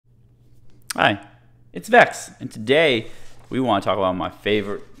Hi, it's Vex, and today we want to talk about my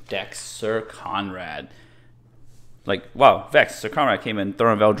favorite deck, Syr Konrad. Like, wow, Vex, Syr Konrad came in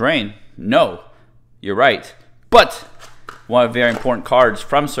Throne of Eldraine. No, you're right. But one of the very important cards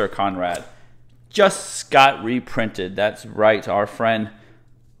from Syr Konrad just got reprinted. That's right, our friend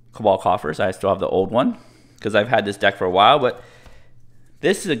Cabal Coffers. I still have the old one because I've had this deck for a while, but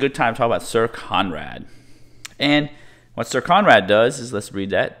this is a good time to talk about Syr Konrad. And what Syr Konrad does is, let's read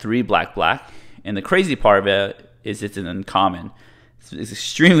that, 3 black. And the crazy part of it is it's an uncommon. It's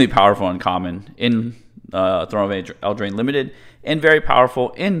extremely powerful uncommon in Throne of Eldraine Limited and very powerful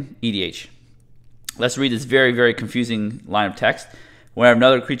in EDH. Let's read this very, very confusing line of text. Whenever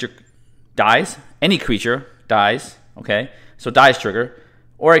another creature dies, any creature dies, okay? So dies trigger,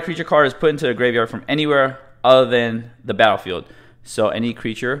 or a creature card is put into the graveyard from anywhere other than the battlefield. So any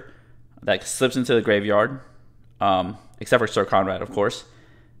creature that slips into the graveyard, except for Syr Konrad, of course,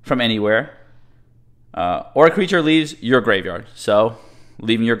 from anywhere, or a creature leaves your graveyard. So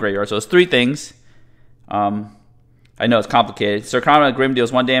leaving your graveyard. So it's 3 things. I know it's complicated. Syr Konrad Grim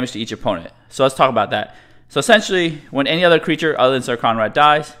deals 1 damage to each opponent. So let's talk about that. So essentially, when any other creature other than Syr Konrad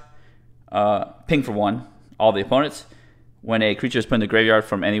dies, ping for 1, all the opponents. When a creature is put in the graveyard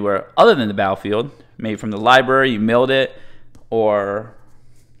from anywhere other than the battlefield, maybe from the library, you milled it, or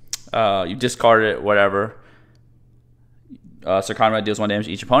you discarded it, whatever, Syr Konrad deals 1 damage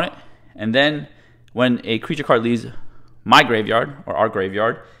to each opponent. And then when a creature card leaves my graveyard, or our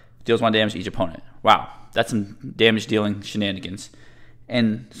graveyard, deals 1 damage to each opponent. Wow, that's some damage dealing shenanigans.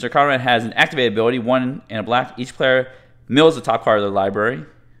 And Syr Konrad has an activated ability, 1 and a black. Each player mills the top card of their library.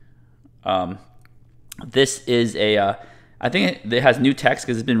 This is a, I think it has new text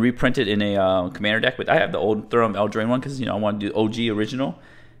because it's been reprinted in a commander deck, but I have the old Throne of Eldraine one because, you know, I want to do OG original.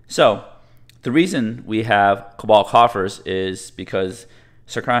 So the reason we have Cabal Coffers is because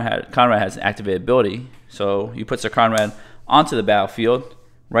Syr Konrad has an activated ability. So you put Syr Konrad onto the battlefield,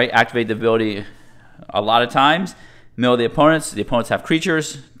 right? Activate the ability a lot of times, mill the opponents. The opponents have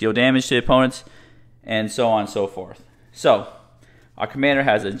creatures, deal damage to the opponents, and so on and so forth. So our commander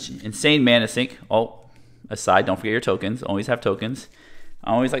has an insane mana sink. Oh, aside, don't forget your tokens. Always have tokens.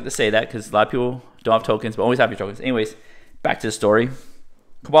 I always like to say that because a lot of people don't have tokens, but always have your tokens. Anyways, back to the story.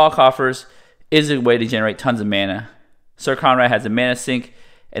 Cabal Coffers is a way to generate tons of mana. Syr Konrad has a mana sink,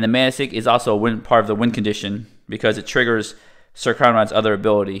 and the mana sink is also part of the win condition because it triggers Syr Konrad's other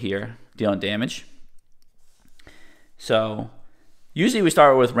ability here, dealing damage. So usually we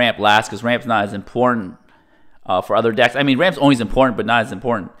start with ramp last because ramp's not as important for other decks. I mean, ramp's always important, but not as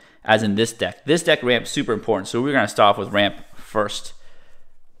important as in this deck. This deck ramp's super important, so we're going to start off with ramp first.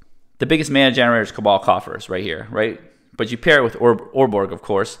 The biggest mana generator is Cabal Coffers right here, right? But you pair it with Orborg, of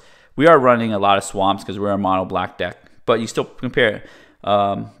course. We are running a lot of swamps because we're a mono black deck, but you still can pair it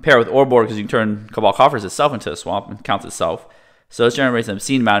with Orborg because you can turn Cabal Coffers itself into a swamp and counts itself. So it generates an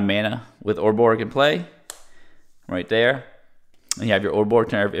obscene amount of mana with Orborg in play, right there. And you have your Orborg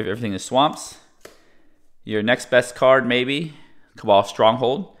turn everything into swamps. Your next best card, maybe, Cabal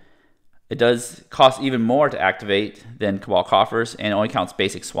Stronghold. It does cost even more to activate than Cabal Coffers, and it only counts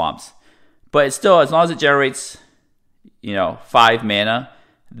basic swamps. But it's still, as long as it generates, you know, 5 mana,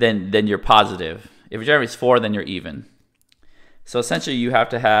 then you're positive. If it generates 4, then you're even. So essentially, you have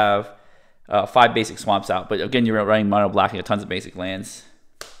to have 5 basic swamps out. But again, you're running mono black, you have tons of basic lands.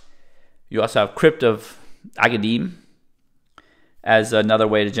 You also have Crypt of Agadim as another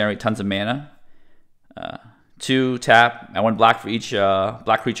way to generate tons of mana. 2 tap and 1 black for each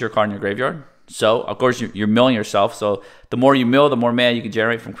black creature card in your graveyard. So of course you're milling yourself. So the more you mill, the more mana you can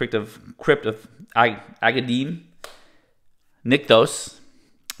generate from Crypt of Agadim. Nykthos.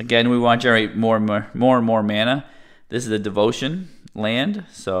 Again, we want to generate more and more mana. This is a devotion land.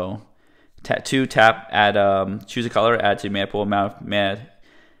 So 2 tap, add choose a color, add to mana pool amount of mana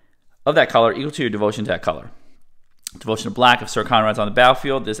of that color equal to your devotion to that color. Devotion to black if Syr Konrad's on the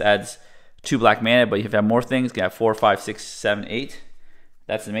battlefield. This adds 2 black mana, but you have more things. You can have 4, 5, 6, 7, 8.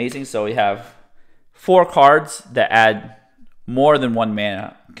 That's amazing. So we have 4 cards that add more than 1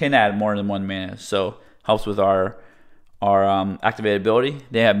 mana. Can add more than 1 mana. So helps with our activated ability.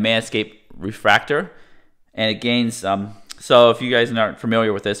 They have Manascape Refractor, and it gains. So if you guys aren't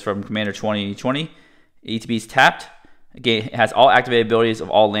familiar with this from Commander 2020, ETB's tapped. It has all activated abilities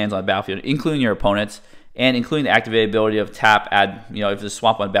of all lands on the battlefield, including your opponents. And including the activated ability of tap, add, you know, if there's a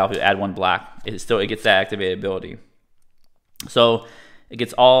swamp on the battlefield, add 1 black. It gets that activated ability. So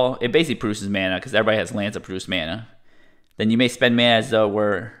it basically produces mana because everybody has lands that produce mana. Then you may spend mana as though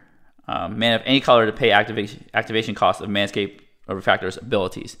we're mana of any color to pay activation cost of Manascape or Refractor's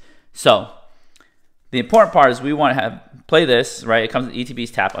abilities. So The important part is we want to play this, right? It comes with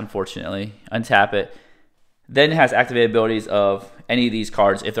ETB's tap, unfortunately. Untap it. Then it has activated abilities of any of these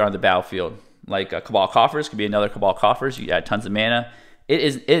cards if they're on the battlefield. Like Cabal Coffers could be another Cabal Coffers. You add tons of mana.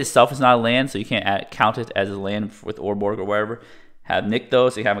 It itself is not a land, so you can't count it as a land with Orborg or whatever. Have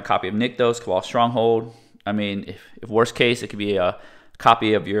Nykthos. You have a copy of Nykthos, Cabal Stronghold. I mean, if worst case, it could be a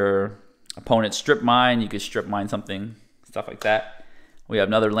copy of your opponent's strip mine. You could strip mine something, stuff like that. We have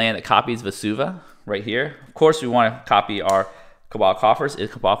another land that copies Vesuva right here. Of course, we want to copy our Cabal Coffers.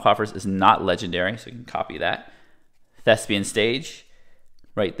 Cabal Coffers is not legendary, so you can copy that. Thespian Stage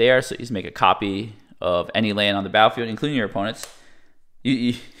right there. So you just make a copy of any land on the battlefield, including your opponent's.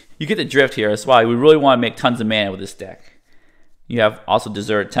 You get the drift here. That's why we really want to make tons of mana with this deck. You have also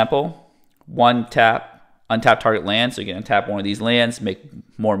Deserted Temple. One tap, untap target land. So you can untap one of these lands, make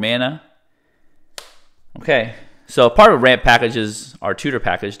more mana. Okay, so part of ramp package is our tutor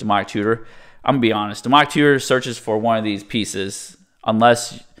package, Demonic Tutor. I'm going to be honest. Demonic Tutor searches for one of these pieces.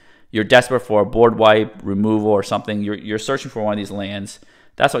 Unless you're desperate for a board wipe, removal, or something, you're searching for one of these lands.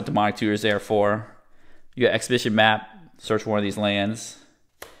 That's what Demonic Tutor is there for. You got Expedition Map. Search for one of these lands.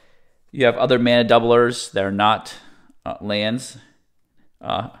 You have other mana doublers that are not lands.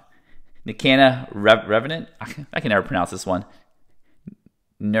 Nirkana Revenant. I can never pronounce this one.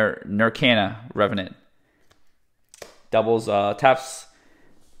 Nirkana Revenant. Doubles taps.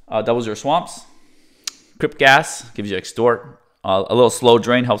 Doubles your swamps. Crypt Gas gives you Extort. A little slow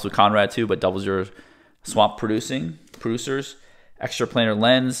drain helps with Konrad too, but doubles your swamp producers. Extraplanar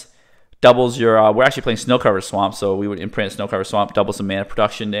Lens. Doubles your, we're actually playing Snow Covered Swamp, so we would imprint Snow Covered Swamp, double some mana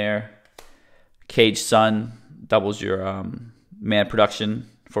production there. Caged Sun doubles your mana production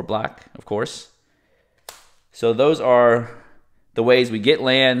for black, of course. So those are the ways we get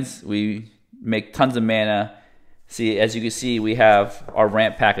lands. We make tons of mana. See, as you can see, we have our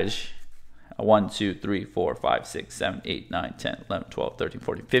ramp package. 1, 2, 3, 4, 5, 6, 7, 8, 9, 10, 11, 12, 13,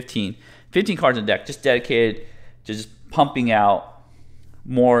 14, 15. 15 cards in the deck, just dedicated to just pumping out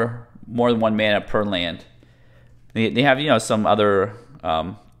more than one mana per land. They have, you know, some other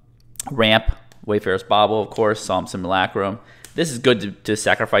ramp, Wayfarer's Bauble, of course, some Simulacrum. This is good to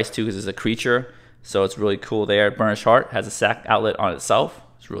sacrifice too because it's a creature, so it's really cool there. Burnished Heart has a sack outlet on itself.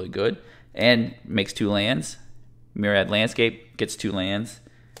 It's really good and makes 2 lands. Myriad Landscape gets 2 lands.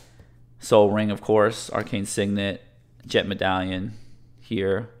 Soul Ring, of course, Arcane Signet, Jet Medallion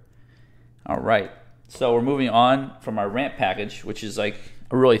here. All right, so we're moving on from our ramp package, which is like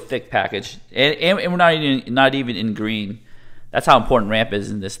a really thick package, and we're not even in green. That's how important ramp is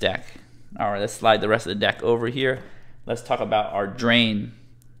in this deck. All right, let's slide the rest of the deck over here. Let's talk about our drain.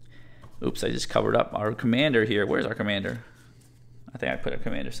 Oops, I just covered up our commander here. Where's our commander? I think I put a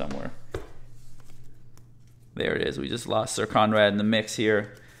commander somewhere. There it is. We just lost Syr Konrad in the mix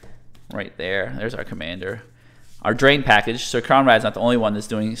here. Right there. There's our commander. Our drain package. Syr Konrad's not the only one that's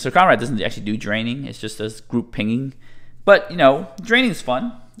doing. Syr Konrad doesn't actually do draining. It's just does group pinging. But, you know, draining is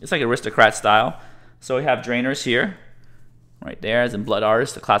fun. It's like aristocrat style. So we have drainers here. Right there, as in Blood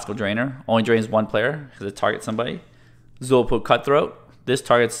Artist, the classical drainer. Only drains one player because it targets somebody. Zulaput Cutthroat. This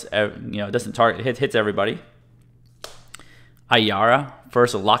targets, you know, doesn't target, it hits everybody. Ayara,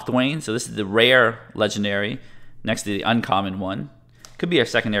 first of Locthwain. So this is the rare legendary next to the uncommon one. Could be our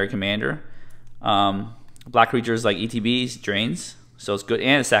secondary commander. Black creatures like ETBs, drains. So it's good.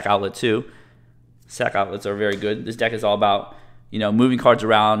 And a sack outlet too. Sack outlets are very good. This deck is all about, you know, moving cards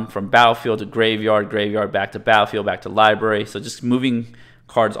around from battlefield to graveyard, graveyard back to battlefield, back to library. So just moving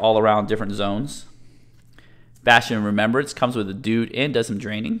cards all around different zones. Bastion of Remembrance comes with a dude and does some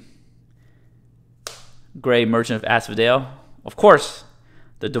draining. Gray Merchant of Asphodel. Of course,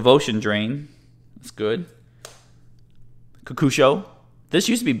 the Devotion drain. That's good. Kakusho. This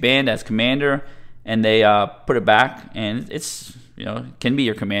used to be banned as commander, and they put it back, and it's, you know, can be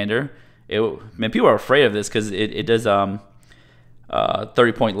your commander. Man, people are afraid of this because it does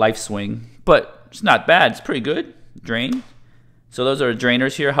 30-point life swing, but it's not bad. It's pretty good. Drain. So those are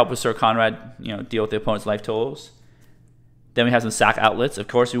drainers here. Help with Syr Konrad, you know, deal with the opponent's life totals. Then we have some sack outlets. Of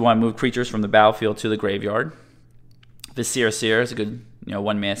course, we want to move creatures from the battlefield to the graveyard. Seer is a good, you know,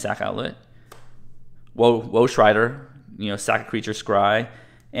 1-mana sack outlet. Woe Shrider, you know, sack a creature, scry,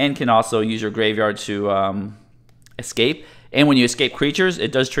 and can also use your graveyard to escape. And when you escape creatures,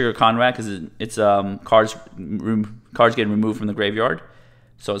 it does trigger Konrad because it's cards getting removed from the graveyard.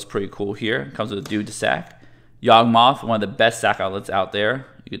 So it's pretty cool here. It comes with a dude to sack. Yawgmoth, one of the best sack outlets out there.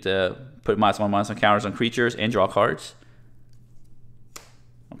 You get to put -1/-1 counters on creatures and draw cards.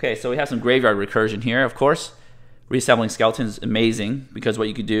 Okay, so we have some graveyard recursion here, of course. Reassembling Skeleton is amazing because what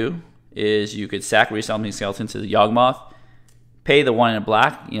you could do is you could sack Reassembling Skeleton to the Yawgmoth, pay the 1 in a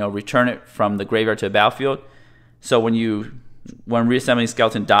black, return it from the graveyard to the battlefield. So when reassembling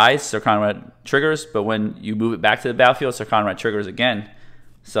skeleton dies, Syr Konrad triggers, but when you move it back to the battlefield, Syr Konrad triggers again.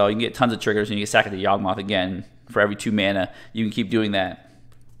 So you can get tons of triggers, and you can sack it to Yawgmoth again for every 2 mana. You can keep doing that.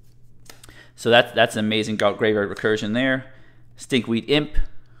 So that's an amazing graveyard recursion there. Stinkweed Imp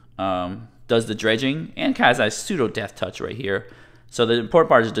does the dredging and kind of has a pseudo death touch right here. So the important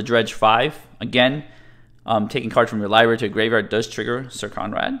part is the dredge 5. Again, taking cards from your library to a graveyard does trigger Syr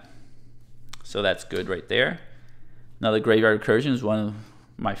Konrad. So that's good right there. Another graveyard recursion is one of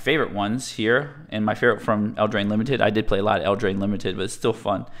my favorite ones here, and my favorite from Eldraine Limited. I did play a lot of Eldraine Limited, but it's still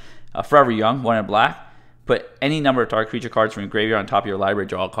fun. Forever Young, 1 in black. Put any number of target creature cards from your graveyard on top of your library,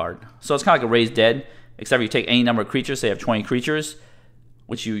 draw a card. So it's kind of like a Raise Dead, except you take any number of creatures. Say you have 20 creatures,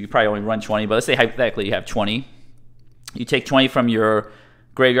 which you probably only run 20, but let's say hypothetically you have 20. You take 20 from your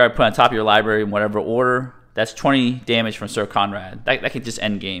graveyard, put on top of your library in whatever order. That's 20 damage from Syr Konrad. That could just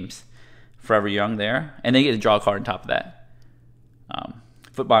end games. Forever Young there. And then you get to draw a card on top of that.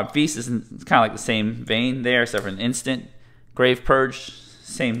 Footbond Feast is kind of like the same vein there, except for an instant. Grave Purge,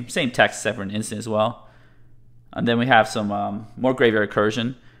 same text, except for an instant as well. And then we have some more graveyard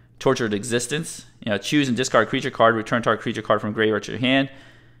recursion. Tortured Existence. Choose and discard a creature card. Return target creature card from graveyard to your hand.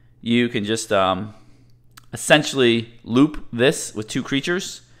 You can just essentially loop this with 2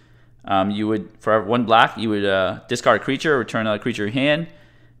 creatures. You would, for 1 black, you would discard a creature, return another creature to your hand,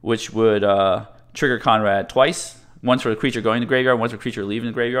 which would trigger Konrad twice. Once for the creature going to the graveyard, once for the creature leaving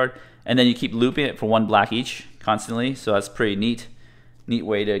the graveyard. And then you keep looping it for 1 black each constantly. So that's pretty neat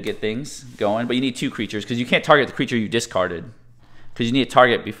way to get things going. But you need 2 creatures because you can't target the creature you discarded, because you need to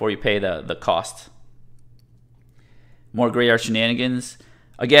target before you pay the cost. More graveyard shenanigans.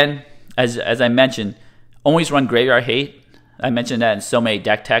 Again, as I mentioned, always run Graveyard Hate. I mentioned that in so many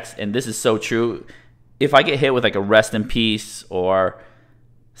deck texts, and this is so true. If I get hit with like a Rest in Peace or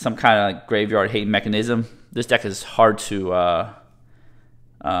some kind of Graveyard Hate mechanism, this deck is hard to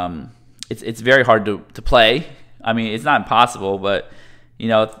it's very hard to play. I mean, it's not impossible, but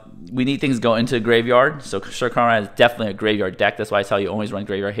we need things go into the graveyard. So Syr Konrad is definitely a graveyard deck. That's why I tell you always run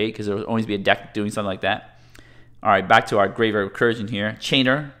Graveyard Hate, because there will always be a deck doing something like that. All right, back to our graveyard recursion here.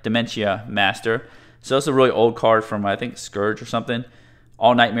 Chainer, Dementia Master. So it's a really old card from, I think, Scourge or something.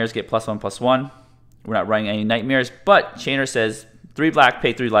 All nightmares get +1/+1. We're not running any nightmares, but Chainer says 3 black,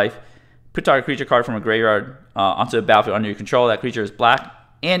 pay 3 life. Put target creature card from a graveyard onto the battlefield under your control. That creature is black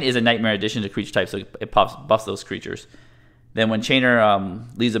and is a nightmare addition to creature type, so it buffs those creatures. Then when Chainer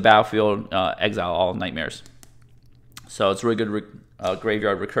leaves the battlefield, exile all nightmares. So it's really good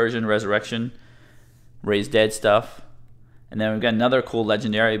graveyard recursion, resurrection, Raise Dead stuff. And then we've got another cool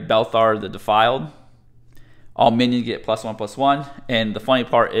legendary, Belthar the Defiled. All minions get +1/+1. And the funny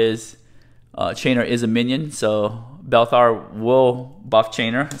part is Chainer is a minion, so Belthar will buff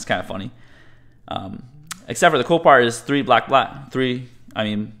Chainer. It's kind of funny. Except for the cool part is 3 black. 3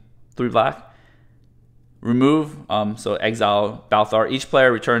 black. Remove, so exile Belthar. Each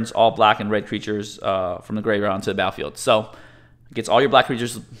player returns all black and red creatures from the graveyard onto the battlefield. So it gets all your black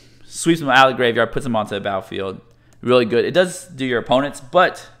creatures, sweeps them out of the graveyard, puts them onto the battlefield. Really good. It does do your opponents,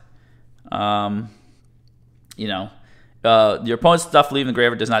 but your opponent's stuff leaving the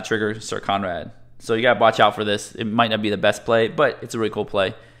graveyard does not trigger Syr Konrad. So you gotta watch out for this. It might not be the best play, but it's a really cool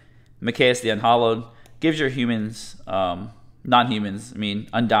play. Mikaeus the Unhallowed gives your humans, non-humans,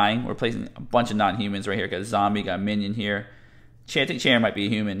 Undying. We're placing a bunch of non-humans right here. Got a zombie, got a minion here. I think Chainer might be a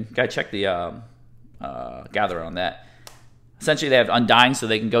human. Gotta check the Gatherer on that. Essentially, they have Undying, so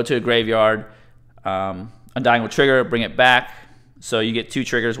they can go to a graveyard. Undying will trigger, bring it back. So you get 2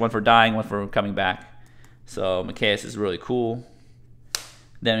 triggers, 1 for dying, 1 for coming back. So Mikaeus is really cool.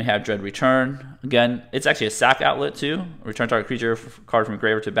 Then we have Dread Return. Again, it's actually a sack outlet too. Return target creature card from a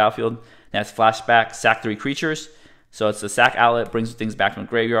graveyard to the battlefield. That's flashback, sack 3 creatures. So it's a sack outlet, brings things back from the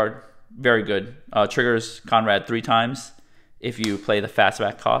graveyard. Very good. Triggers Konrad 3 times if you play the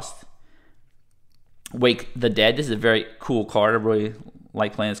fastback cost. Wake the Dead. This is a very cool card. I really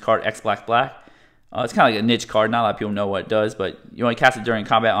like playing this card. X black black. It's kind of like a niche card. Not a lot of people know what it does, but you only cast it during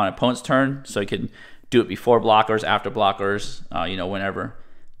combat on an opponent's turn, so you can do it before blockers, after blockers, whenever.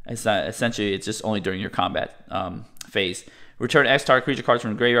 It's not, essentially, it's just only during your combat phase. Return X target creature cards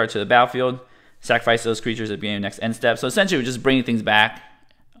from the graveyard to the battlefield. Sacrifice those creatures at the beginning of the next end step. So essentially, we're just bringing things back.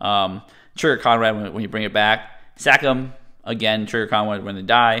 Trigger Konrad when you bring it back. Sack them again. Trigger Konrad when they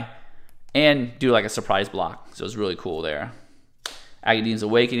die, and do like a surprise block. So it's really cool there. Agadeem's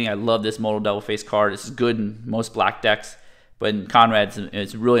Awakening. I love this modal double face card. This is good in most black decks, but in Konrad's,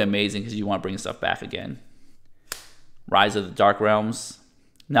 it's really amazing because you want to bring stuff back again. Rise of the Dark Realms.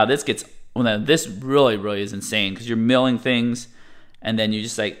 Now this gets well, then this really is insane because you're milling things, and then you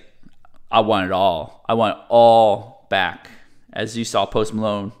just like, I want it all. I want it all back. As you saw, Post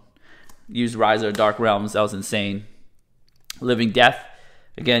Malone use Rise of the Dark Realms. That was insane. Living Death,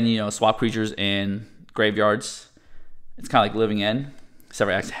 again, you know, swap creatures in graveyards. It's kind of like Living End, except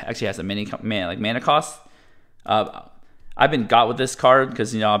for it actually has a mana cost. I've been got with this card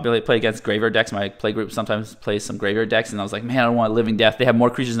because, you know, I'll play against graveyard decks. My play group sometimes plays some graveyard decks, and I was like, man, I don't want Living Death. They have more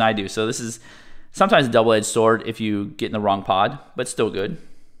creatures than I do. So this is sometimes a double-edged sword if you get in the wrong pod, but still good.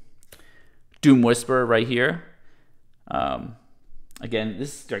 Doom Whisperer right here. Again,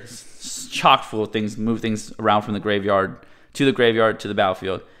 this deck is chock full of things, move things around from the graveyard to the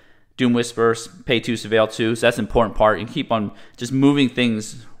battlefield. Doom Whisperers, pay 2, surveil 2, so that's an important part. You keep on just moving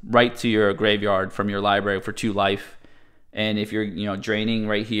things right to your graveyard from your library for 2 life. And if you're, you know, draining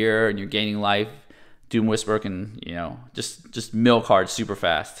right here and you're gaining life, Doom Whisperer can, you know, just mill cards super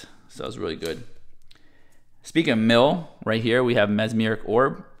fast. So it's really good. Speaking of mill, right here we have Mesmeric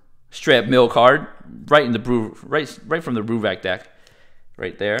Orb, straight up mill card, right in the right from the Bruvak deck,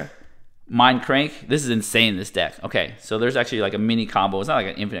 right there. Mind Crank, this is insane, this deck. Okay, so there's actually like a mini combo. It's not like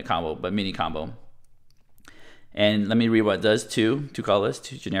an infinite combo, but mini combo. And let me read what it does. 2 colorless,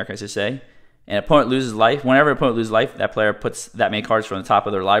 2 generic, I should say. And opponent loses life. Whenever an opponent loses life, that player puts that many cards from the top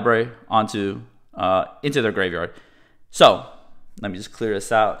of their library into their graveyard. So let me just clear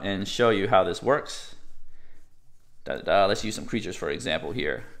this out and show you how this works. Let's use some creatures for example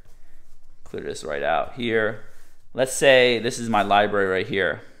here. Clear this right out here. Let's say this is my library right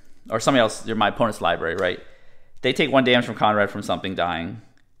here, or somebody else, my opponent's library, right? They take 1 damage from Konrad from something dying.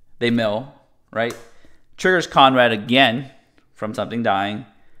 They mill, right? Triggers Konrad again from something dying.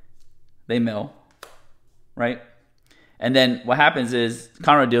 They mill, right? And then what happens is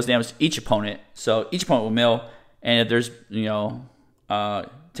Konrad deals damage to each opponent. So each opponent will mill, and if there's, you know,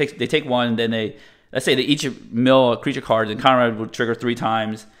 they take 1, then let's say they each mill a creature card, and Konrad will trigger 3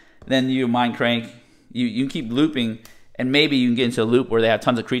 times. Then you Mind Crank. You keep looping, and maybe you can get into a loop where they have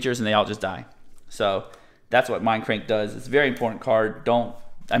tons of creatures and they all just die. So that's what Mind Crank does. It's a very important card.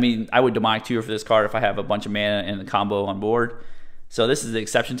 I would Demonic Tutor for this card if I have a bunch of mana and the combo on board. So this is the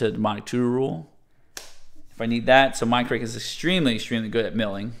exception to the Demonic Tutor rule. If I need that, so Mind Crank is extremely good at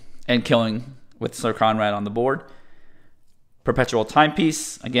milling and killing with Syr Konrad on the board. Perpetual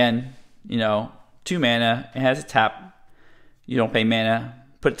Timepiece, again, you know, 2 mana. It has a tap. You don't pay mana.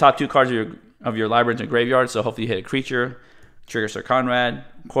 Put the top 2 cards of your library into a graveyard, so hopefully you hit a creature. Trigger Syr Konrad.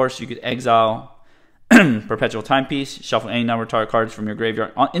 Of course, you could exile Perpetual Timepiece, shuffle any number of target cards from your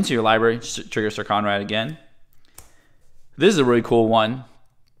graveyard into your library, trigger Syr Konrad again. This is a really cool one.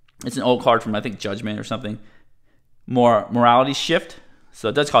 It's an old card from, I think, Judgment or something. Morality Shift. So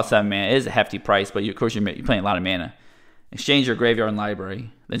it does cost 7 mana. It is a hefty price, but of course you're playing a lot of mana. Exchange your graveyard and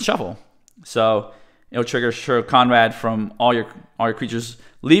library, then shuffle. So it'll trigger Syr Konrad from all your creatures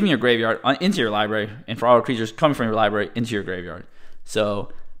leaving your graveyard into your library, and for all the creatures coming from your library into your graveyard.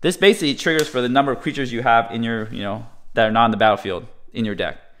 So this basically triggers for the number of creatures you have in your, you know, that are not on the battlefield in your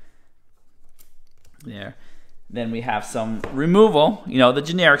deck. There. Then we have some removal, you know, the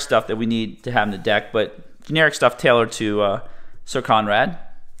generic stuff that we need to have in the deck, but generic stuff tailored to Syr Konrad.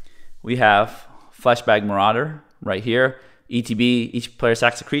 We have Fleshbag Marauder right here. ETB, each player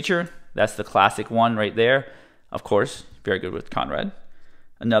sacks a creature. That's the classic one right there. Of course, very good with Konrad.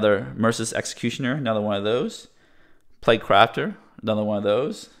 Another Merciless Executioner, another one of those. Plague Crafter, another one of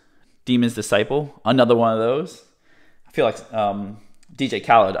those. Demon's Disciple, another one of those. I feel like DJ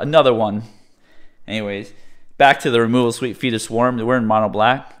Khaled, another one. Anyways, back to the removal suite, Feed a Swarm. We're in mono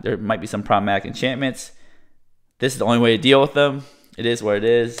black. There might be some problematic enchantments. This is the only way to deal with them. It is what it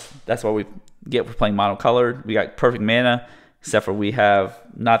is. That's what we get for playing mono colored. We got perfect mana, except for we have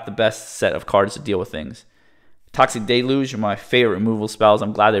not the best set of cards to deal with things. Toxic Deluge are my favorite removal spells.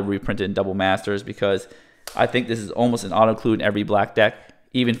 I'm glad they reprinted in Double Masters because I think this is almost an auto-include in every black deck.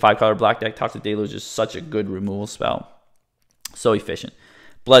 Even 5-color black deck, Toxic Deluge is such a good removal spell. So efficient.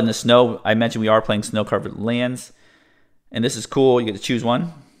 Blood in the Snow. I mentioned we are playing snow-covered lands. And this is cool. You get to choose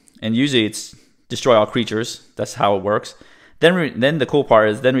one. And usually it's destroy all creatures. That's how it works. Then the cool part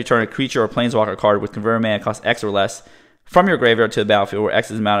is then return a creature or planeswalker card with converted mana cost X or less from your graveyard to the battlefield, where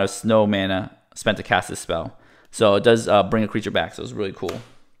X is the amount of snow mana spent to cast this spell. So it does bring a creature back, so it's really cool.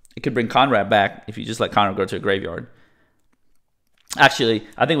 It could bring Konrad back if you just let Konrad go to a graveyard. Actually,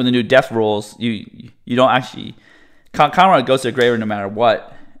 I think with the new death rules, you don't actually... Konrad goes to a graveyard no matter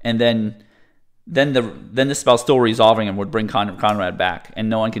what, and then the spell still resolving and would bring Konrad back, and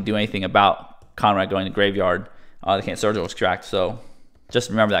no one can do anything about Konrad going to the graveyard. They can't surgical extract, so just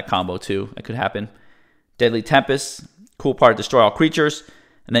remember that combo too. It could happen. Deadly Tempest, cool part, destroy all creatures.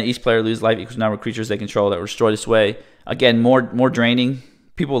 And then each player loses life equals the number of creatures they control that were destroyed this way. Again, more draining.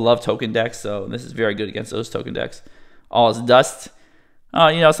 People love token decks, so this is very good against those token decks. All is dust.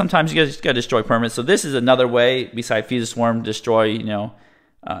 You know, sometimes you just gotta destroy permanents. So this is another way, besides Feed the Swarm, to destroy, you know,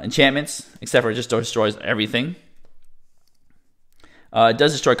 enchantments, except for it just destroys everything. It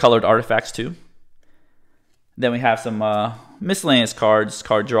does destroy colored artifacts too. Then we have some miscellaneous cards,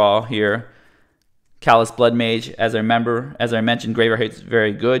 card draw here. Callous Blood Mage, as I mentioned, Graveyard Hate is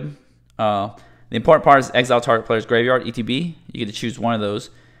very good. The important part is exile target player's graveyard, ETB. You get to choose one of those.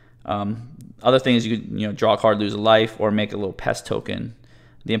 Other things, you could draw a card, lose a life, or make a little pest token.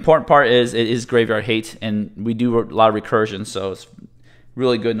 The important part is it is Graveyard Hate, and we do a lot of recursion, so it's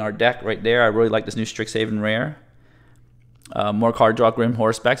really good in our deck right there. I really like this new Strixhaven rare. More card draw, Grim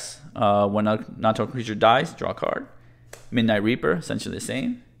Horsepex. When a non-token creature dies, draw a card. Midnight Reaper, essentially the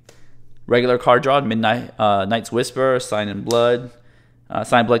same. Regular card draw, Night's Whisper, Sign in Blood.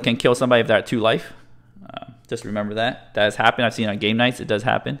 Sign in Blood can kill somebody if they're at 2 life. Just remember that. That has happened. I've seen it on game nights. It does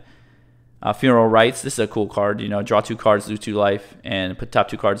happen. Funeral Rites. This is a cool card. Draw 2 cards, lose 2 life, and put top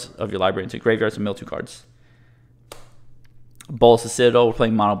 2 cards of your library into graveyards and mill 2 cards. Bolus of Citadel. We're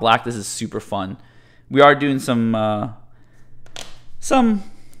playing mono black. This is super fun. We are doing some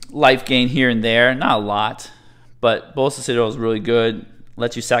life gain here and there. Not a lot, but Bolus of Citadel is really good.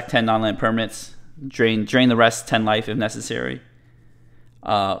 Lets you sack 10 non-land permanents. Drain the rest 10 life if necessary.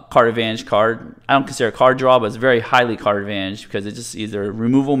 Card advantage card. I don't consider it card draw, but it's very highly card advantage because it just either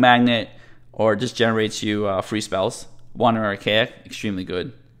removal magnet or just generates you free spells. Wandering Archaic, extremely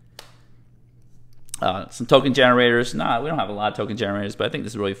good. Some token generators. Nah, we don't have a lot of token generators, but I think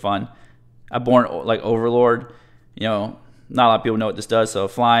this is really fun. Abhorrent like Overlord. Not a lot of people know what this does. So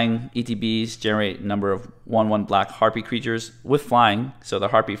flying ETBs generate a number of 1/1 black harpy creatures with flying. So the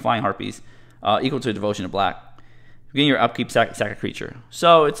flying harpies equal to a devotion to black. Beginning your upkeep, sack a creature.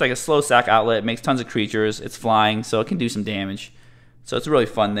 So it's like a slow sack outlet. It makes tons of creatures. It's flying, so it can do some damage. So it's really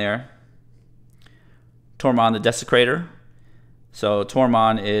fun there. Tormund the Desecrator. So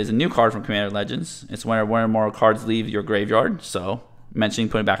Tormund is a new card from Commander Legends. It's when one or more cards leave your graveyard. So mentioning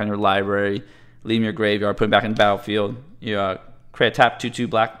putting it back in your library, leaving your graveyard, putting it back in the battlefield. You create a tap 2/2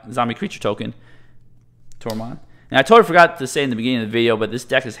 black zombie creature token. Tormund. And I totally forgot to say in the beginning of the video, but this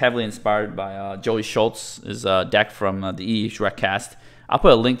deck is heavily inspired by Joey Schultz's deck from the EDHRECast. I'll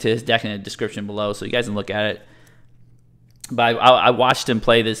put a link to his deck in the description below so you guys can look at it. But I watched him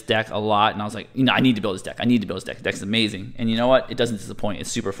play this deck a lot, and I was like, I need to build this deck. I need to build this deck. The deck's amazing. And you know what? It doesn't disappoint.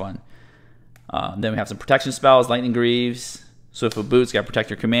 It's super fun. Then we have some protection spells, Lightning Greaves, Swiftfoot Boots, got to protect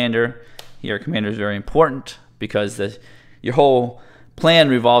your commander. Your commander is very important because your whole plan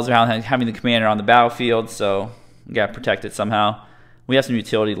revolves around having the commander on the battlefield, so you got to protect it somehow. We have some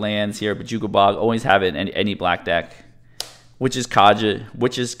utility lands here, but Jugo Bog, always have it in any black deck. Witch's Cottage.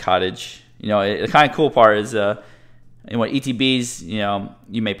 The kind of cool part is ETBs,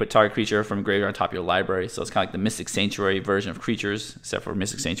 you may put target creature from graveyard on top of your library, so it's kind of like the Mystic Sanctuary version of creatures, except for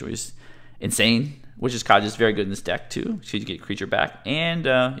Mystic Sanctuary is insane. Witch's Cottage is very good in this deck too, so you get creature back, and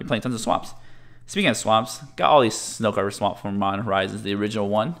you're playing tons of swamps. Speaking of swamps, got all these Snowcover Swamp from Modern Horizons, the original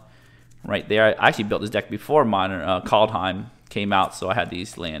one, right there. I actually built this deck before Modern Kaldheim came out, so I had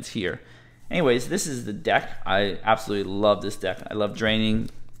these lands here. Anyways, this is the deck. I absolutely love this deck. I love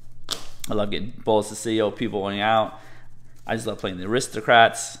draining. I love getting Bolus of Citadel, people going out. I just love playing the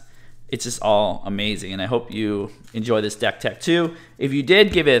aristocrats. It's just all amazing, and I hope you enjoy this deck tech too. If you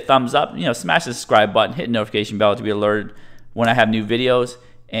did, give it a thumbs up. Smash the subscribe button, hit the notification bell to be alerted when I have new videos.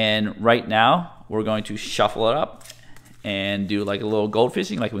 And right now, we're going to shuffle it up and do like a little gold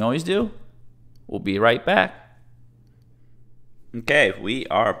fishing like we always do. We'll be right back. Okay, we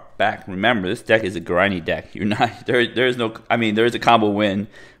are back. Remember, this deck is a grindy deck. There is a combo win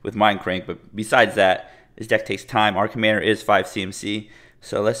with Mind Crank, but besides that, this deck takes time. Our commander is 5 CMC.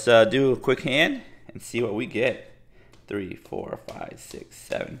 So let's do a quick hand and see what we get. 3, 4, 5, 6,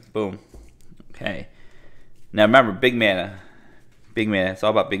 7. Boom. Okay. Now remember, big mana. Big mana. It's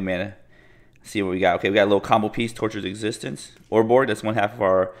all about big mana. Let's see what we got. Okay, we got a little combo piece, Torture's Existence. Orboard, that's one half of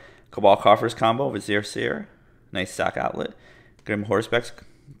our Cabal Coffers combo with Syr. Nice sack outlet. Grim Horsepex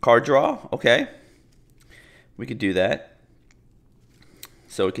card draw. Okay. We could do that.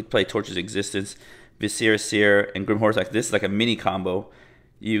 So we could play Torture's Existence, Syr, and Grim Horsepex. This is like a mini combo.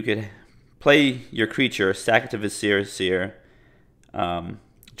 You could play your creature, stack it to Syr,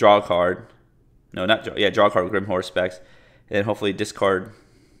 draw a card. No, not draw. Yeah, draw a card with Grim Horsepex. And then hopefully discard,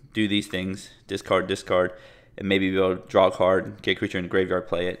 do these things, discard, and maybe be able to draw a card, get a creature in the graveyard,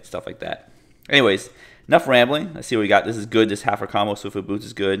 play it, stuff like that. Anyways, enough rambling. Let's see what we got. This is good. This half our combo, Swiftfoot Boots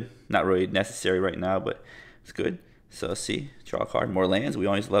is good. Not really necessary right now, but it's good. So see, draw a card, more lands. We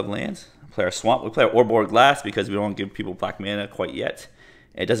always love lands. Play our swamp. We play our Orborg last because we don't give people black mana quite yet.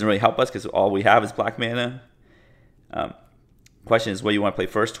 It doesn't really help us because all we have is black mana. Question is, what do you want to play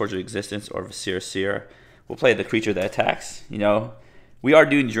first, Torture of Existence or Syr? We'll play the creature that attacks. You know, we are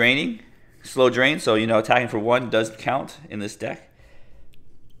doing draining, slow drain, so you know attacking for 1 does count in this deck.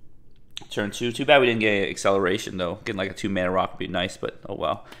 Turn 2. Too bad we didn't get acceleration though. Getting like a 2 mana rock would be nice, but oh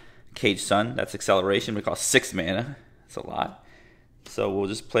well. Cage Sun, that's acceleration. We cost 6 mana. That's a lot. So we'll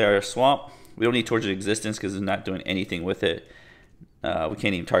just play our swamp. We don't need Torture of Existence because we're not doing anything with it. We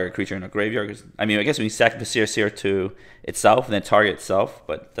can't even target a creature in our graveyard. Cause, I mean, I guess we can sack the Syr to itself and then target itself,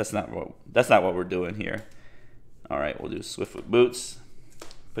 but that's not what we're doing here. All right, we'll do Swiftfoot Boots.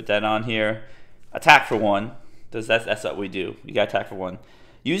 Put that on here. Attack for 1. That's what we do. You got to attack for 1.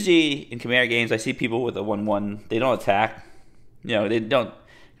 Usually in Commander games, I see people with a 1/1. They don't attack. You know, they don't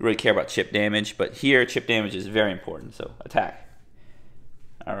really care about chip damage, but here chip damage is very important. So attack.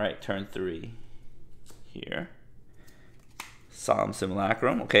 All right, turn 3 here. Solemn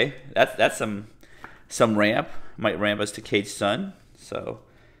Simulacrum. Okay, that's some ramp. Might ramp us to Cage Sun. So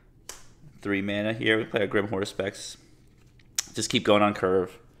 3 mana here. We play our Grim Horsepex. Just keep going on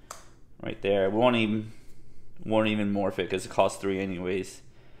curve. Right there. We won't even morph it because it costs 3 anyways.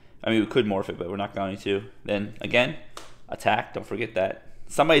 I mean, we could morph it, but we're not going to. Then again, attack. Don't forget that.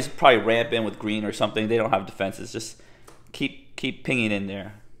 Somebody's probably ramping with green or something. They don't have defenses. Just keep pinging in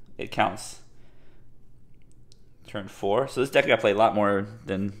there. It counts. Turn 4. So this deck got to play a lot more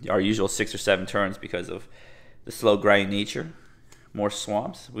than our usual 6 or 7 turns because of the slow grinding nature. More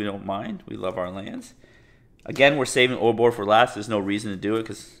swamps. We don't mind. We love our lands. Again, we're saving Orborg for last. There's no reason to do it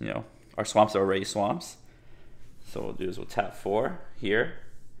because, you know, our swamps are already swamps. So what we'll do is we'll tap 4 here.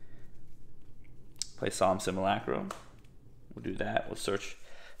 Play Solemn Simulacrum. We'll do that. We'll search.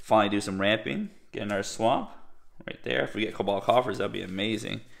 Finally do some ramping. Get in our swamp. Right there. If we get Cobalt Coffers, that'd be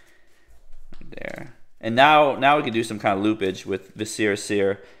amazing. Right there. And now we can do some kind of loopage with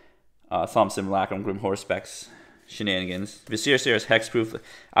Syr, Solemn Simulacrum, Grim Horsepex shenanigans. Syr is hexproof.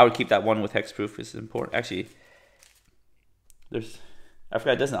 I would keep that one with hexproof. It's important. Actually, I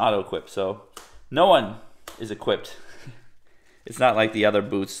forgot it doesn't auto equip, so no one is equipped. It's not like the other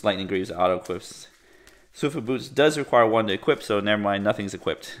boots, Lightning Greaves auto equips. Swiftfoot Boots does require 1 to equip, so never mind, nothing's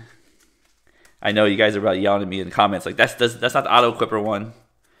equipped. I know you guys are about yelling at me in the comments like that's not the auto equipper one.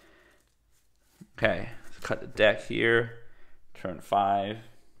 Okay, cut the deck here. Turn 5.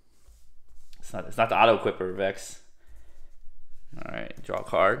 It's not the auto equipper, Vex. All right, draw a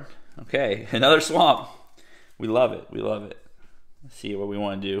card. Okay, another swamp. We love it. We love it. Let's see what we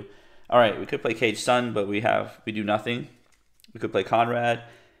want to do. All right, we could play Cage Sun, but we do nothing. We could play Konrad.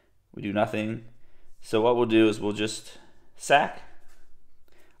 We do nothing. So what we'll do is we'll just sack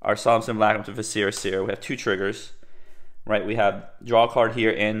our Solemn Simulacrum to Syr. We have 2 triggers, right? We have draw a card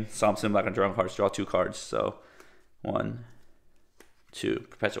here and Solemn Simulacrum draw cards. Draw 2 cards. So 1, 2.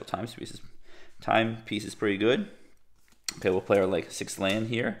 Perpetual Timepiece is pretty good. Okay, we'll play our like 6th land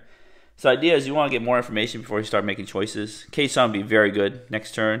here. So the idea is you want to get more information before you start making choices. Cage Sun would be very good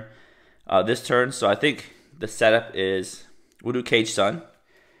next turn. This turn, so I think the setup is we'll do Cage Sun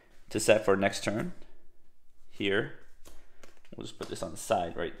to set for next turn. Here, we'll just put this on the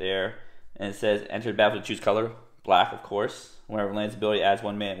side right there, and it says enter the battlefield, choose color, black of course. Whenever land's ability adds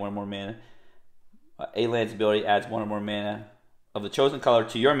 1 more mana. A land's ability adds 1 or more mana of the chosen color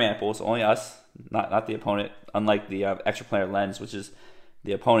to your mana pool. So only us, not the opponent. Unlike the extra planar lens, which is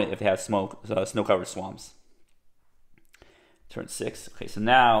the opponent if they have snow-covered swamps. Turn 6. Okay, so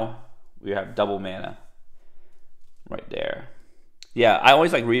now we have double mana right there. Yeah, I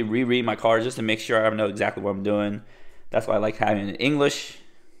always like reread my cards just to make sure I know exactly what I'm doing. That's why I like having it in English.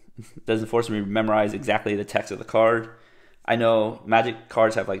 It doesn't force me to memorize exactly the text of the card. I know Magic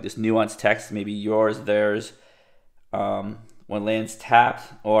cards have like this nuanced text, maybe yours, theirs. When land's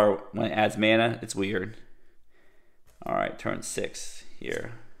tapped or when it adds mana, it's weird. All right, turn 6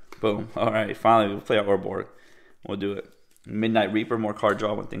 here. Boom. All right, finally we'll play our Orborg. We'll do it. Midnight Reaper, more card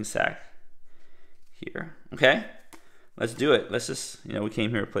draw when things sack. Here. Okay, let's do it. Let's just, we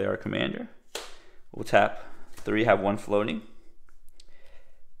came here to play our commander. We'll tap 3, have 1 floating.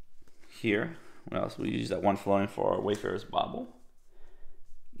 Here. What else? We use that 1 floating for our Wayfarer's Bauble.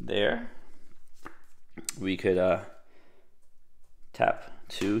 There. We could tap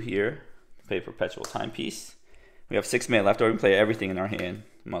 2 here, play Perpetual Timepiece. We have 6 mana left over. We can play everything in our hand.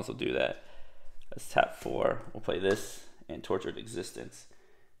 Might as well do that. Let's tap 4. We'll play this and Tortured Existence.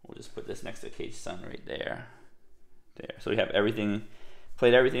 We'll just put this next to Cage Sun right there. There. So we have everything,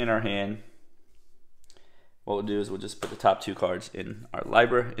 played everything in our hand. What we'll do is we'll just put the top 2 cards in our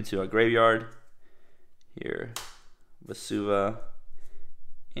library, into our graveyard. Here. Vesuva,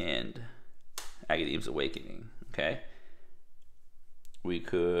 and Agadeem's Awakening. Okay. We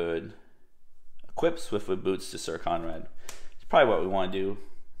could equip Swiftfoot Boots to Syr Konrad. It's probably what we want to do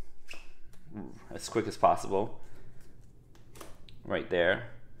as quick as possible. Right there.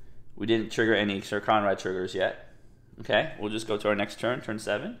 We didn't trigger any Syr Konrad triggers yet. Okay, we'll just go to our next turn, turn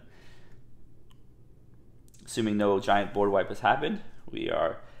 7. Assuming no giant board wipe has happened, we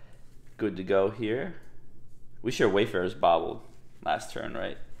are good to go here. We sure Wayfarer's bobbled last turn,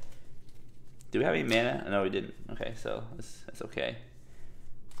 right? Do we have any mana? No, we didn't. Okay, so that's okay.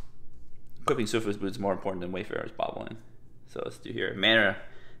 Equipping Swiftfoot Boots is more important than Wayfarer's bobbling. So let's do here. Mana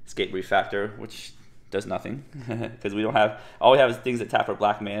Escape Refactor, which does nothing because we don't have, all we have is things that tap for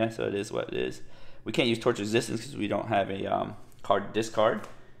black mana, so it is what it is. We can't use Torch Resistance because we don't have a card discard,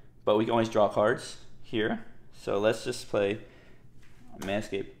 but we can always draw cards here. So let's just play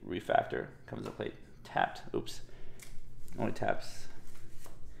Manscape Refactor. Comes to play tapped. Oops, only taps.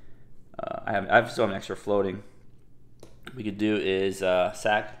 I still have an extra floating. What we could do is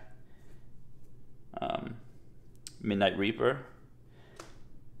sack Midnight Reaper.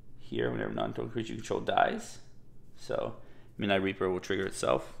 Here, whenever non-token creature you control dies. So Midnight Reaper will trigger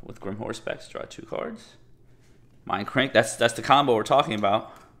itself with Grim Horsepex, draw 2 cards. Mind Crank, that's the combo we're talking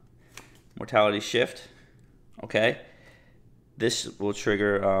about. Mortality Shift. Okay. This will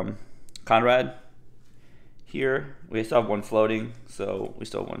trigger Konrad. Here, we still have 1 floating, so we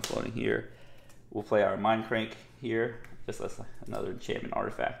still have 1 floating here. We'll play our Mind Crank here. Just another enchantment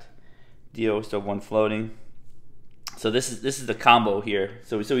artifact. Deal, we still have 1 floating. So this is the combo here.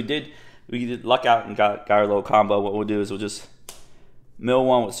 So we did luck out and got our little combo. What we'll do is we'll just mill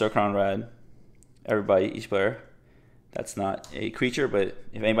 1 with Syr Konrad. Everybody, each player. That's not a creature, but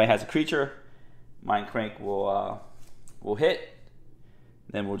if anybody has a creature, Mind Crank will hit.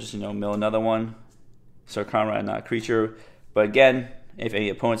 Then we'll just mill another one. Syr Konrad, not a creature, but again, if any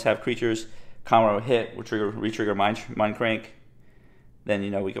opponents have creatures, Konrad will hit. We'll re-trigger Mind Crank. Then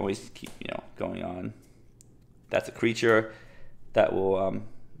we can always keep going on. That's a creature that will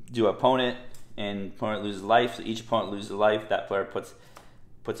do opponent, and opponent loses life. So each opponent loses life. That player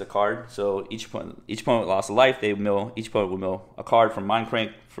puts a card. So each opponent lost a life. Each opponent will mill a card from Mind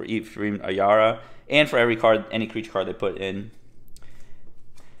Crank for Ayara, and for every card, any creature card they put in.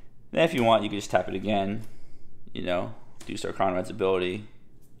 Then if you want, you can just tap it again. Do Syr Konrad's ability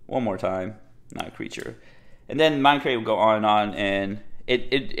 1 more time. Not a creature, and then Mind Crank will go on and on, and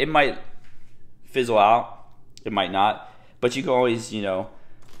it might fizzle out. It might not, but you can always,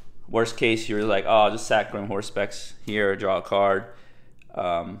 worst case, you're like, oh, I'll just sack Grim Horsepex here, draw a card.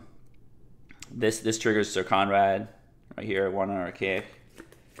 This triggers Syr Konrad right here, 1 on our kick.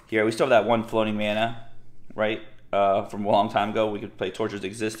 Here, we still have that 1 floating mana, right, from a long time ago. We could play Torture's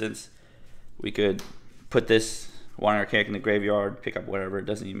Existence. We could put this 1 on our kick in the graveyard, pick up whatever, it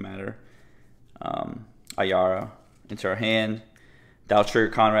doesn't even matter. Ayara into our hand. That'll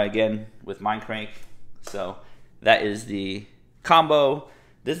trigger Konrad again with Mind Crank. So that is the combo.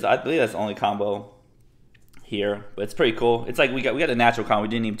 I believe that's the only combo here, but it's pretty cool. It's like we got the natural combo. We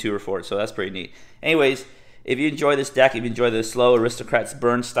didn't even tutor for it, so that's pretty neat. Anyways, if you enjoy this deck, if you enjoy the slow aristocrats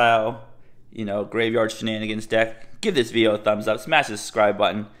burn style, graveyard shenanigans deck, give this video a thumbs up. Smash the subscribe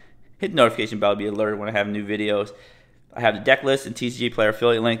button. Hit the notification bell to be alerted when I have new videos. I have the deck list and TCG player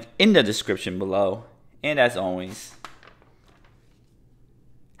affiliate link in the description below. And as always,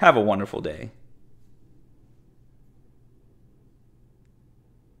 have a wonderful day.